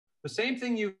The same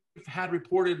thing you've had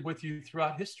reported with you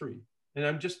throughout history. And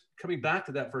I'm just coming back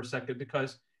to that for a second,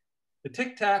 because the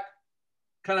Tic Tac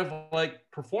kind of like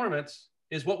performance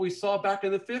is what we saw back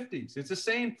in the 50s. It's the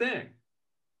same thing,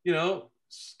 you know,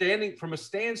 standing from a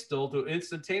standstill to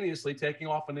instantaneously taking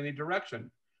off in any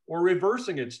direction, or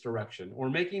reversing its direction,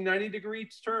 or making 90-degree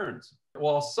turns.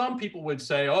 While some people would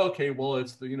say, oh, okay, well,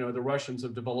 it's the, you know, the Russians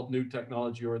have developed new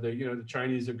technology, or the, you know, the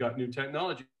Chinese have got new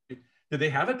technology. Did they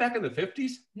have it back in the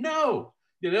 50s? No.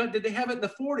 You know, did they have it in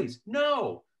the 40s?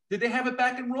 No. Did they have it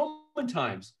back in Roman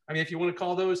times? I mean, if you want to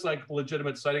call those like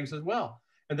legitimate sightings as well.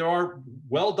 And there are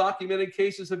well-documented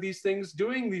cases of these things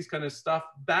doing these kind of stuff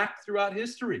back throughout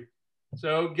history.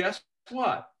 So guess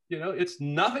what? You know, it's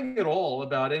nothing at all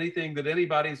about anything that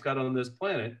anybody's got on this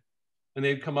planet, and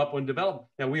they've come up and developed.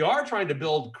 Now, we are trying to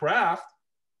build craft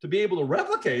to be able to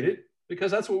replicate it,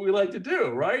 because that's what we like to do,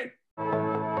 right?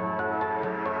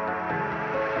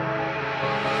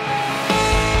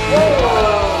 Whoa!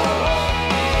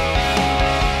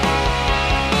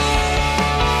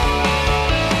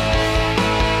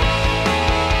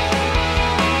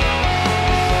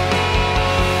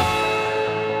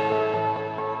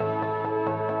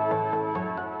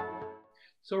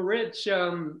 So Rich,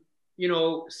 you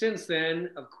know, since then,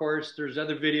 of course, there's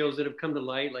other videos that have come to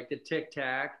light, like the Tic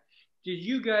Tac. Did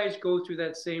you guys go through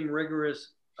that same rigorous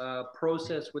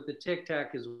process with the Tic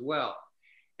Tac as well?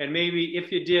 And maybe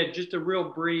if you did, just a real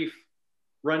brief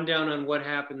rundown on what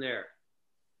happened there.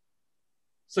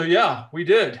 So yeah, we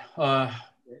did.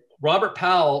 Robert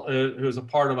Powell, who was a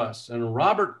part of us, and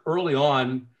Robert early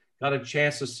on got a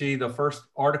chance to see the first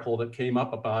article that came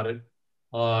up about it.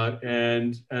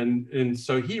 And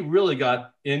so he really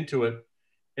got into it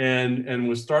and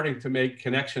was starting to make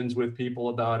connections with people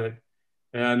about it.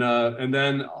 And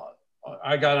then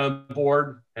I got on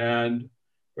board, and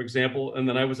for example, and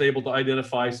then I was able to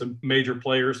identify some major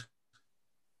players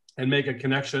and make a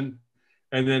connection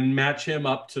and then match him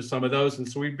up to some of those. And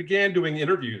so we began doing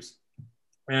interviews.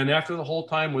 And after the whole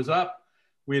time was up,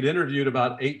 we had interviewed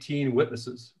about 18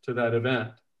 witnesses to that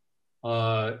event.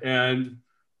 And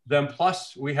then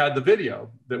plus we had the video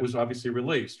that was obviously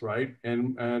released, right?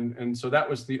 And so that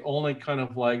was the only kind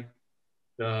of like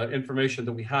information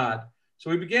that we had. So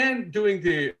we began doing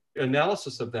the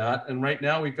analysis of that. And right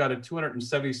now we've got a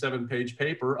 277-page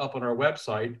paper up on our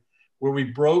website where we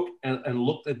broke and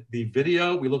looked at the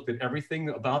video. We looked at everything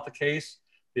about the case,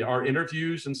 our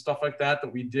interviews and stuff like that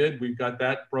we did. We've got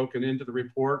that broken into the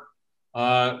report.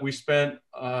 We spent,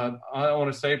 I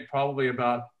want to say probably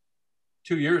about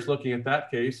 2 years looking at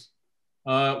that case.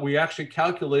 We actually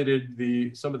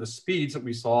calculated some of the speeds that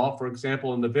we saw. For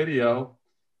example, in the video,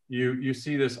 you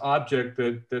see this object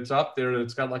that's up there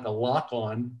that's got like a lock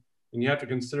on, and you have to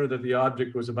consider that the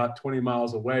object was about 20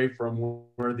 miles away from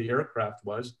where the aircraft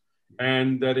was,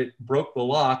 and that it broke the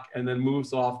lock and then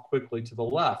moves off quickly to the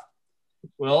left.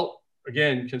 Well,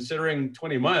 again, considering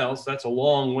 20 miles, that's a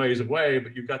long ways away,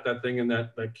 but you've got that thing in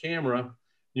that camera.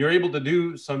 You're able to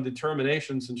do some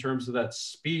determinations in terms of that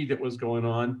speed that was going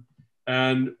on.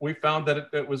 And we found that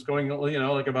it was going, you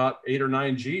know, like about 8 or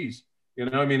 9 Gs. You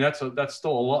know, I mean, that's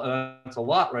still a lot. That's a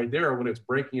lot right there when it's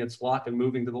breaking its lock and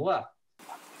moving to the left.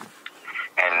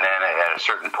 And then at a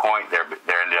certain point, there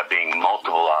ended up being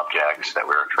multiple objects that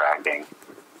we were tracking.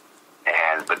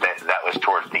 But that was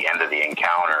towards the end of the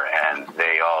encounter, and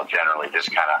they all generally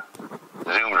just kind of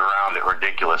zoomed around at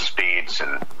ridiculous speeds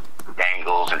and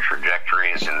angles and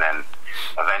trajectories, and then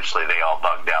eventually they all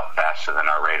bugged out faster than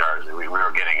our radars. We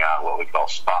were getting what we call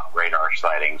spot radar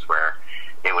sightings, where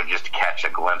it would just catch a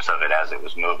glimpse of it as it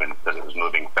was moving, because it was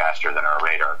moving faster than our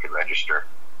radar could register.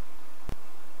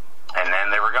 And then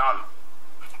they were gone.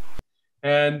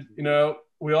 And, you know,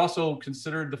 we also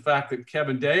considered the fact that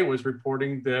Kevin Day was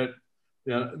reporting that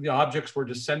the objects were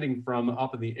descending from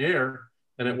up in the air.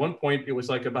 And at one point, it was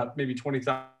like about maybe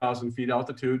 20,000 feet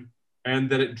altitude, and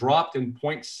that it dropped in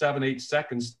 0.78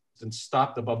 seconds and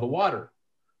stopped above the water.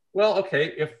 Well,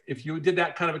 okay, if you did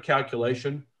that kind of a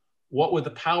calculation, what would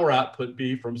the power output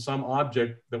be from some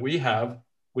object that we have,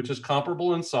 which is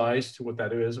comparable in size to what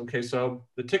that is? Okay, so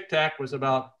the Tic Tac was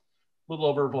about a little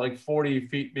over like 40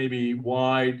 feet maybe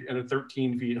wide and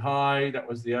 13 feet high. That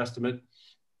was the estimate.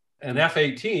 And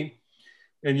F-18,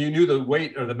 and you knew the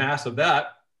weight or the mass of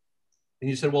that. And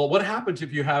you said, well, what happens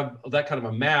if you have that kind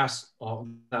of a mass of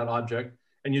that object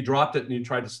and you dropped it and you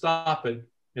tried to stop it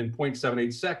in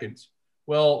 0.78 seconds?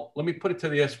 Well, let me put it to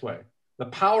this way. The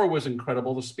power was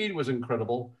incredible. The speed was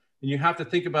incredible. And you have to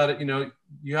think about it, you know,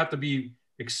 you have to be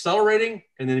accelerating,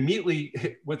 and then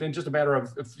immediately within just a matter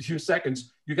of a few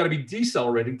seconds, you got to be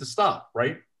decelerating to stop,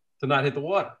 right? To not hit the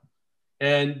water.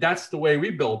 And that's the way we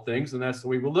build things, and that's the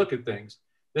way we look at things.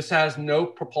 This has no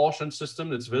propulsion system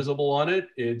that's visible on it.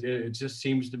 It just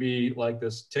seems to be like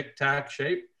this tic-tac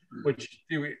shape, which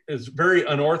is very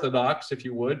unorthodox, if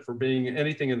you would, for being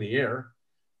anything in the air.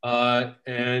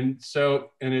 And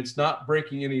it's not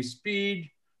breaking any speed.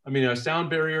 I mean, a sound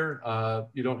barrier,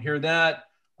 you don't hear that.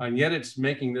 And yet it's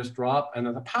making this drop. And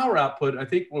then the power output, I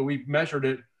think when we measured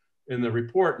it in the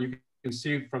report, you can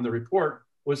see from the report,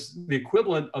 was the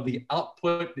equivalent of the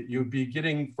output that you'd be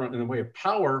getting from in the way of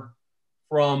power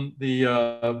from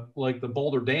the like the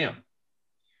Boulder Dam,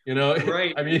 you know.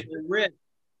 Right. I mean, Rich,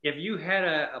 if you had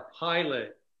a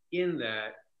pilot in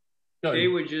that, they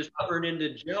would just turn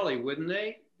into jelly, wouldn't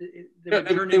they?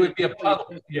 They would be a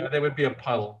puddle. Yeah, they would be a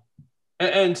puddle.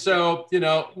 And so, you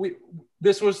know,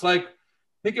 this was like,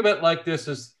 think of it like this: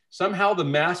 is somehow the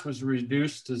mass was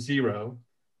reduced to zero,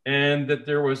 and that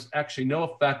there was actually no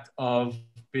effect of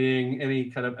being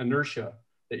any kind of inertia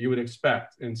that you would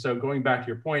expect. And so, going back to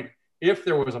your point, if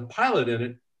there was a pilot in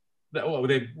it,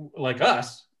 they like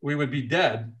us, we would be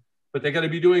dead. But they got to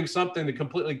be doing something to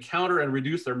completely counter and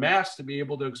reduce their mass to be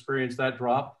able to experience that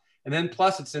drop. And then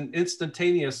plus it's an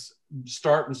instantaneous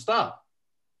start and stop.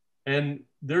 And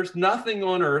there's nothing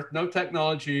on Earth, no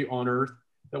technology on Earth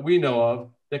that we know of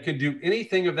that can do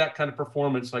anything of that kind of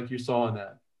performance like you saw in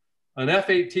that. An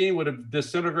F-18 would have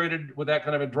disintegrated with that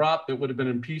kind of a drop. It would have been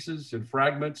in pieces and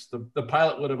fragments. The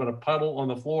pilot would have been a puddle on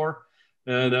the floor.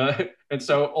 And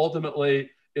so ultimately,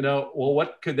 you know, well,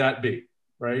 what could that be?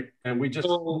 Right. And we just.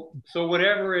 So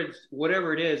whatever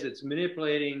it is, it's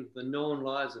manipulating the known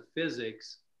laws of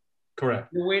physics.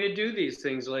 Correct. The way to do these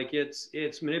things, like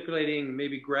it's manipulating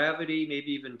maybe gravity,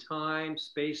 maybe even time,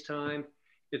 space time.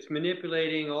 It's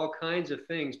manipulating all kinds of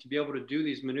things to be able to do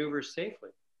these maneuvers safely.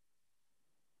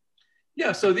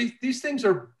 Yeah. So these things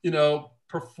are, you know,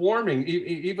 performing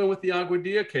even with the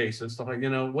Aguadilla case and stuff like, you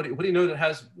know, what do you know that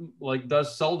has like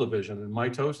does cell division and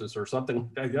mitosis or something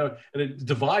like that, you know, and it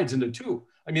divides into two.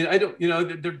 I mean, I don't, you know,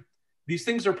 these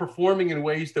things are performing in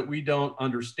ways that we don't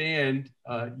understand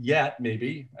yet,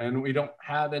 maybe, and we don't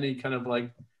have any kind of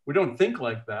like, we don't think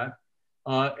like that,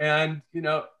 and you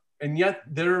know, and yet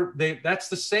that's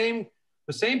the same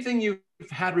thing you've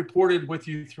had reported with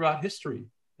you throughout history.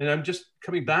 And I'm just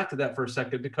coming back to that for a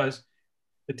second because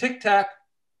the Tic Tac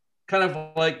kind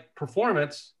of like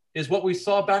performance is what we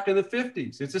saw back in the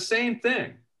 50s. It's the same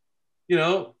thing, you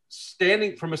know,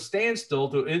 standing from a standstill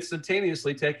to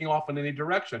instantaneously taking off in any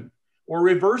direction or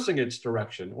reversing its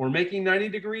direction or making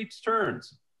 90-degree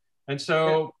turns. And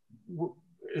so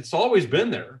it's always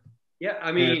been there. Yeah,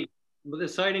 I mean, the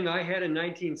sighting I had in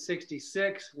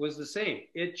 1966 was the same.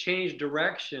 It changed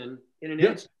direction in an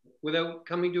instant without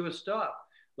coming to a stop.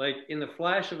 Like in the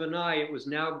flash of an eye, it was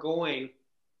now going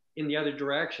in the other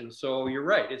direction. So you're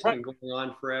right. It's been going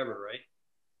on forever, right?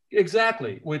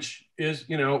 Exactly. Which is,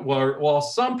 you know, while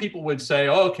some people would say,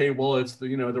 oh, okay, well, it's the,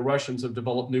 you know, the Russians have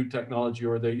developed new technology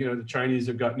or the, you know, the Chinese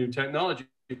have got new technology.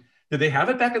 Did they have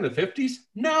it back in the 50s?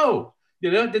 No.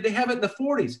 You know, did they have it in the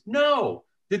 40s? No.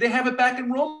 Did they have it back in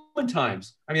Roman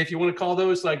times? I mean, if you want to call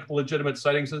those like legitimate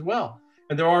sightings as well.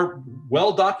 And there are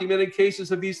well-documented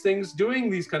cases of these things doing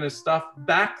these kind of stuff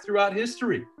back throughout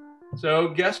history. So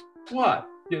guess what?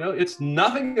 You know, it's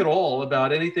nothing at all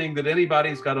about anything that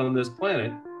anybody's got on this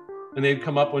planet and they've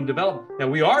come up and developed. Now,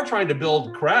 we are trying to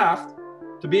build craft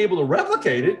to be able to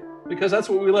replicate it because that's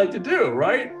what we like to do,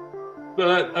 right?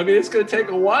 But I mean, it's going to take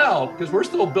a while because we're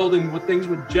still building with things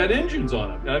with jet engines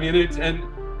on them. I mean,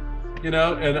 you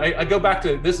know, and I go back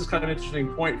to, this is kind of an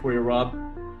interesting point for you, Rob.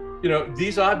 You know,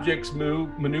 these objects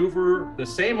maneuver the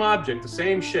same object, the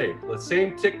same shape, the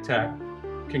same Tic Tac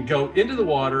can go into the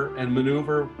water and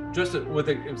maneuver just with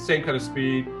the same kind of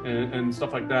speed and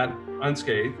stuff like that,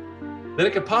 unscathed. Then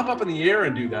it can pop up in the air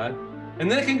and do that. And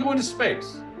then it can go into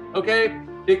space, okay?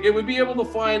 It would be able to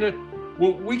find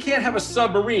well, we can't have a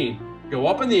submarine go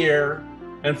up in the air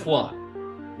and fly.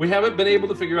 We haven't been able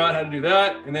to figure out how to do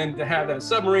that and then to have that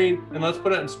submarine and let's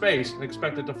put it in space and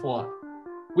expect it to fly.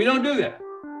 We don't do that.